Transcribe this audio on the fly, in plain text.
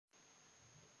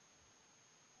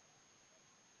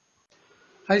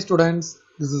Hi students,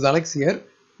 this is Alex here.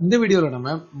 இந்த வீடியோல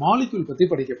நம்ம molecule பத்தி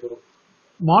படிக்க போறோம்.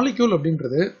 Molecule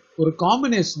அப்படின்றது ஒரு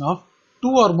combination of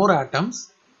two or more atoms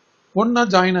ஒண்ணா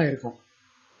join ஆயிருக்கும்.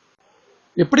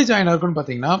 எப்படி join ஆயிருக்கும்னு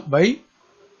பாத்தீங்கன்னா by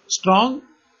strong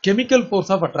chemical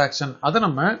force of attraction. அத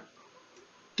நம்ம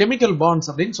chemical bonds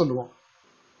அப்படின்னு சொல்லுவோம்.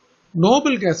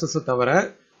 Noble gases தவிர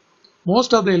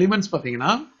most of the elements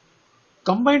பாத்தீங்கன்னா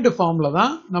combined formல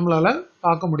தான் நம்மளால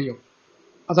பார்க்க முடியும்.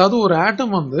 அதாவது ஒரு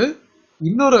ஆட்டம் வந்து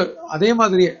இன்னொரு அதே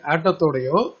மாதிரி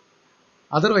ஆட்டத்தோடயோ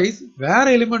அதர்வைஸ் வேற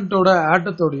எலிமெண்டோட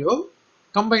ஆட்டத்தோடயோ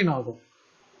கம்பைன் ஆகும்.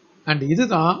 அண்ட்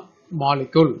இதுதான்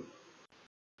மாலிக்யூல்.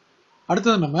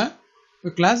 அடுத்தது நம்ம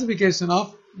கிளாசிபிகேஷன்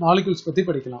ஆஃப் மாலிக்யூல்ஸ் பத்தி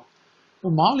படிக்கலாம்.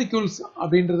 இப்போ மாலிக்யூல்ஸ்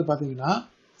அப்படின்றது பார்த்தீங்கன்னா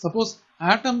suppose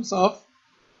atoms of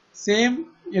same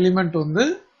element வந்து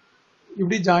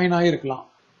இப்படி join ஆகிருக்கலாம்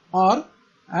R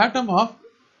atom of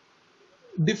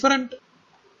different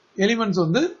elements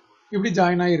வந்து இப்படி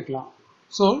ஜாயின் ஆகிருக்கலாம்.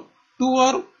 ஸோ டூ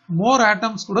ஆர் மோர்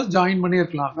ஆட்டம்ஸ் கூட ஜாயின்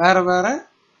பண்ணியிருக்கலாம் வேற வேற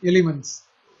எலிமெண்ட்ஸ்.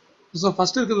 ஸோ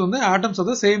ஃபர்ஸ்ட் இருக்கிறது வந்து atoms of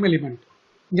the same element.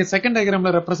 இங்கே செகண்ட்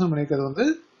டயக்ராம்ல ரெப்ரசென்ட் பண்ணியிருக்கிறது வந்து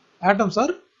ஆட்டம்ஸ்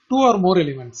ஆர் டூ ஆர் மோர்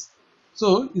எலிமெண்ட்ஸ். ஸோ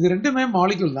இது ரெண்டுமே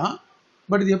மாலிக்யூல் தான்.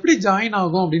 பட் இது எப்படி ஜாயின்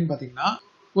ஆகும் அப்படின்னு பார்த்தீங்கன்னா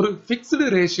ஒரு ஃபிக்ஸ்டு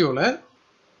ரேஷியோவில்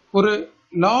ஒரு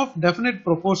லா ஆஃப் டெஃபினட்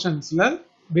ப்ரொபோர்ஷன்ஸில்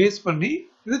பேஸ் பண்ணி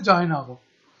இது ஜாயின் ஆகும்.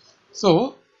 ஸோ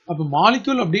அப்போ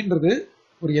மாலிக்யூல் அப்படின்றது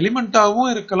ஒரு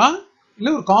எலிமெண்ட்டாகவும் இருக்கலாம்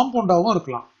இல்லை ஒரு காம்பவுண்டாகவும்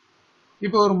இருக்கலாம்.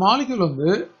 இப்போ ஒரு மாலிக்யூல் வந்து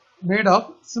made of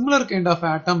similar kind of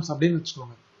atoms அப்படின்னு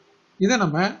வச்சுக்கோங்க. இதை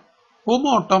நம்ம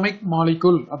ஹோமோ அட்டாமிக்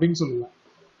மாலிக்யூல் அப்படின்னு சொல்லுவோம்.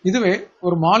 இதுவே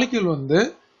ஒரு மாலிக்யூல் வந்து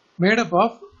made up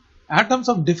of atoms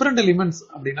of different elements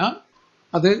அப்படின்னா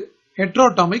அது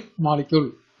ஹெட்ரோஅட்டாமிக் மாலிக்யூல்.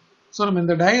 ஸோ நம்ம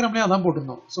இந்த டயக்ராம்லேயே அதான்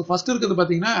போட்டிருந்தோம். ஸோ ஃபர்ஸ்ட் இருக்கிறது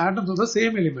பார்த்தீங்கன்னா atoms of the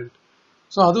same element.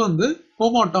 So அது வந்து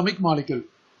ஹோமோ அட்டாமிக் மாலிக்யூல்.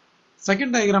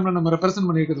 செகண்ட் டயக்ராம்ல நம்ம ரெப்ரசென்ட்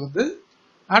பண்ணியிருக்கிறது வந்து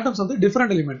ஆட்டம்ஸ் வந்து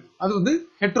டிஃபரெண்ட் எலிமெண்ட். அது வந்து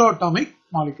ஹெட்ரோஅட்டாமிக்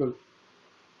மாலிக்யூல்.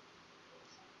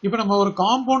 இப்போ நம்ம ஒரு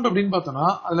காம்பவுண்ட் அப்படின்னு பார்த்தோம்னா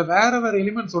அதுல வேற வேற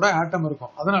எலிமெண்ட்ஸோட ஆட்டம்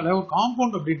இருக்கும். அதனால ஒரு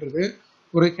காம்பவுண்ட் அப்படின்றது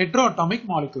ஒரு ஹெட்ரோஅட்டாமிக்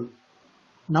molecule.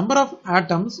 Number of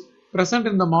atoms present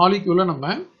இந்த மாலிக்யூல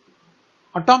நம்ம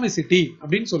அட்டாமிசிட்டி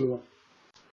அப்படின்னு சொல்லுவோம்.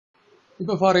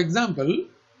 இப்போ ஃபார் எக்ஸாம்பிள்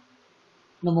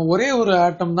நம்ம ஒரே ஒரு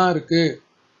ஆட்டம் தான் இருக்கு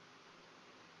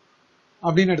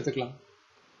அப்படின்னு எடுத்துக்கலாம்.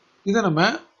 இதை நம்ம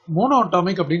மோனோ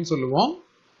அட்டாமிக் அப்படின்னு சொல்லுவோம்.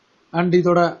 அண்ட்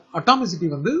இதோட அட்டாமிசிட்டி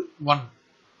வந்து 1.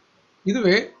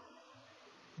 இதுவே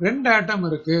ரெண்டு ஆட்டம்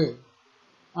இருக்கு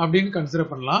அப்படின்னு கன்சிடர்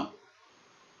பண்ணலாம்.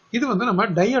 இது வந்து நம்ம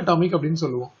டை அட்டாமிக் அப்படின்னு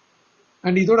சொல்லுவோம்.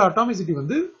 அண்ட் இதோட அட்டாமிசிட்டி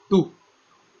வந்து 2.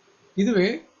 இதுவே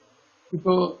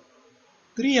இப்போ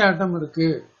 3 ஆட்டம் இருக்கு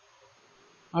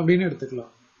அப்படின்னு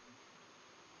எடுத்துக்கலாம்.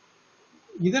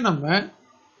 இதை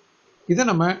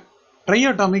நம்ம ட்ரை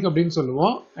அட்டாமிக் அப்படின்னு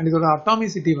சொல்லுவோம். அண்ட் இதோட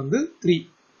அட்டாமிசிட்டி வந்து 3.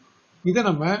 இதை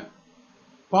நம்ம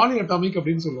பாலி அட்டாமிக்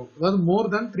அப்படின்னு சொல்லுவோம். அதாவது மோர்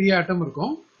தென் 3 ஆட்டம்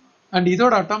இருக்கும். அண்ட்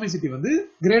இதோட அட்டாமிசிட்டி வந்து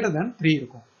கிரேட்டர் தென் 3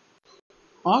 இருக்கும்.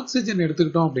 ஆக்சிஜன்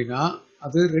எடுத்துக்கிட்டோம் அப்படின்னா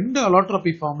அது 2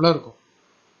 அலோட்ரோபிக் ஃபார்ம்ல இருக்கும்.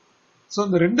 ஸோ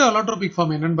இந்த 2 அலோட்ரோபிக்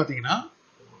ஃபார்ம் என்னன்னு பார்த்தீங்கன்னா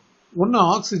ஒன்று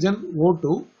ஆக்சிஜன்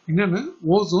O2, இன்னொன்று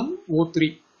ஓசோன் O3.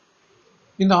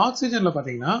 இந்த ஆக்சிஜன்ல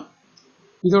பார்த்தீங்கன்னா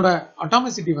இதோட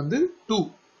அட்டாமிசிட்டி வந்து 2.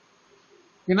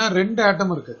 ஏன்னா 2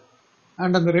 ஆட்டம் இருக்கு.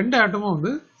 அண்ட் அந்த 2 ஆட்டமும்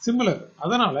வந்து சிமிலர்.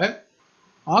 அதனால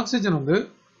ஆக்சிஜன் வந்து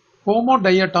ஹோமோ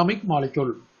டைஅட்டாமிக்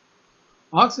மாலிக்யூல்.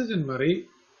 ஆக்சிஜன் மாதிரி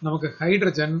நமக்கு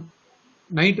hydrogen,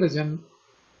 nitrogen,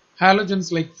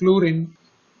 halogens like fluorine,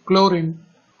 chlorine,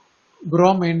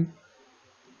 bromine,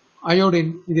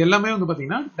 iodine இது எல்லாமே வந்து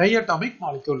பார்த்தீங்கன்னா டைஅட்டாமிக்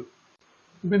மாலிக்யூல்.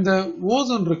 இப்போ இந்த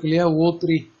ஓசோன் இருக்கு இல்லையா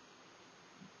O3,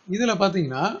 இதுல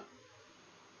பார்த்தீங்கன்னா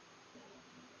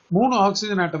 3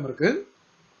 ஆக்சிஜன் ஆட்டம் இருக்கு.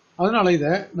 அதனால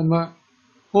இதை நம்ம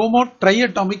ஹோமோ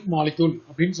ட்ரைஅட்டாமிக் மாலிக்யூல்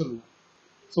அப்படின்னு சொல்லுவோம்.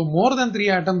 ஸோ மோர் தென் 3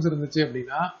 ஆட்டம்ஸ் இருந்துச்சு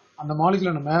அப்படின்னா அந்த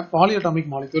மாலிக்யூலை நம்ம பாலிஅட்டாமிக்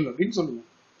மாலிக்யூல் அப்படின்னு சொல்லுவோம்.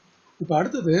 இப்போ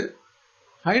அடுத்தது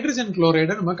ஹைட்ரஜன்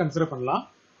குளோரைடை நம்ம கன்சிடர் பண்ணலாம்.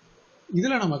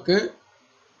 இதுல நமக்கு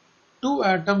 2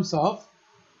 ஆட்டம்ஸ் ஆஃப்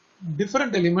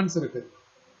டிஃபரெண்ட் எலிமெண்ட்ஸ் இருக்கு.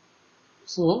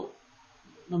 ஸோ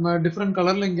நம்ம டிஃபரெண்ட்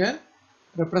கலர்ல இங்க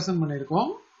ரெப்ரசன்ட் பண்ணியிருக்கோம்.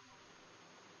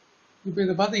 இப்போ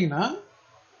இதை பார்த்தீங்கன்னா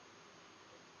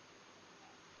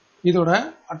இதோட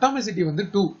அட்டாமிசிட்டி வந்து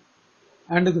 2.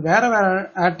 அண்ட் இது வேற வேற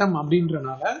ஆட்டம்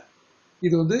அப்படின்றனால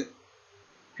இது வந்து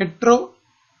ஹெட்ரோ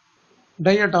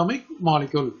டைஅட்டாமிக்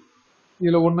மாலிக்யூல்.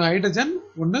 இதுல ஒன்று ஹைட்ரஜன்,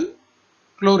 ஒன்று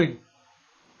குளோரின்.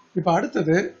 இப்போ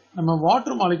அடுத்தது நம்ம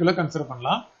வாட்டர் மாலிக்யூலை கன்சிடர்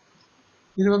பண்ணலாம்.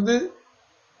 இது வந்து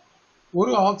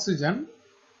ஒரு ஆக்சிஜன்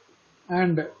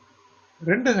அண்ட்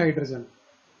 2 ஹைட்ரஜன்.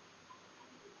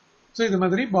 ஸோ இது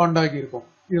மாதிரி பாண்ட் ஆகி இருக்கும்.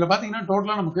 இதுல பாத்தீங்கன்னா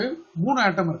டோட்டலா நமக்கு 3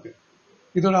 ஆட்டம் இருக்கு.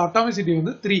 இதோட அட்டாமிசிட்டி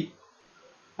வந்து 3.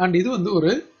 அண்ட் இது வந்து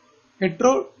ஒரு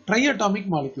ஹெட்ரோ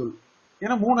ட்ரைஅட்டாமிக் மாலிக்யூல்.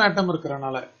 ஏன்னா 3 ஆட்டம்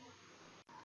இருக்கிறனால